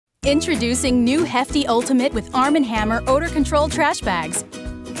Introducing new Hefty Ultimate with Arm & Hammer odor control trash bags.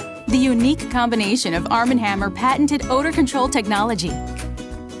 The unique combination of Arm & Hammer patented odor control technology,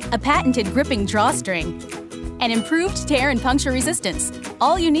 a patented gripping drawstring, and improved tear and puncture resistance.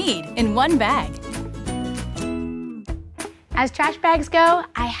 All you need in one bag. As trash bags go,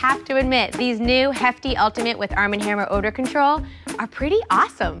 I have to admit, these new Hefty Ultimate with Arm & Hammer odor control are pretty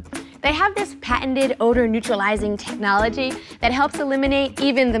awesome. They have this patented odor neutralizing technology that helps eliminate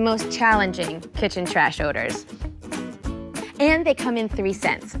even the most challenging kitchen trash odors. And they come in 3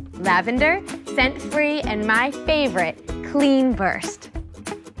 scents: lavender, scent-free, and my favorite, clean burst.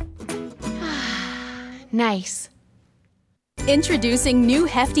 Nice. Introducing new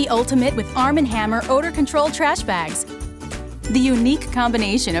Hefty Ultimate with Arm & Hammer odor control trash bags. The unique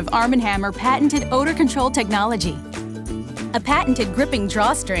combination of Arm & Hammer patented odor control technology, a patented gripping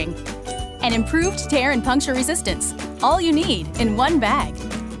drawstring, and improved tear and puncture resistance. All you need in one bag.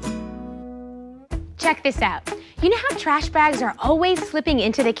 Check this out. You know how trash bags are always slipping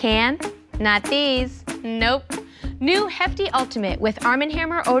into the can? Not these. Nope. New Hefty Ultimate with Arm &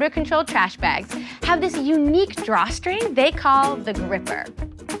 Hammer odor control trash bags have this unique drawstring they call the gripper.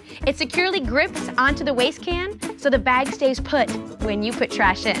 It securely grips onto the waste can so the bag stays put when you put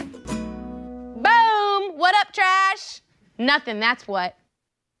trash in. Boom! What up, trash? Nothing, that's what.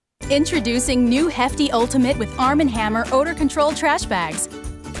 Introducing new Hefty Ultimate with Arm & Hammer odor control trash bags.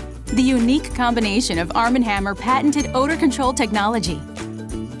 The unique combination of Arm & Hammer patented odor control technology,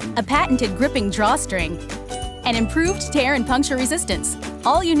 a patented gripping drawstring, and improved tear and puncture resistance.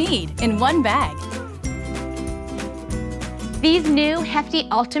 All you need in one bag. These new Hefty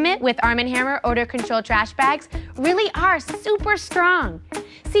Ultimate with Arm & Hammer odor control trash bags really are super strong.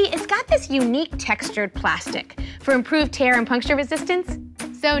 See, it's got this unique textured plastic for improved tear and puncture resistance,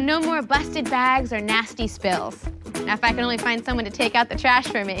 so no more busted bags or nasty spills. Now, if I can only find someone to take out the trash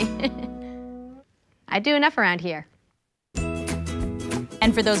for me. I do enough around here.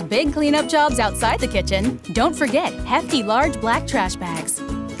 And for those big cleanup jobs outside the kitchen, don't forget Hefty large black trash bags.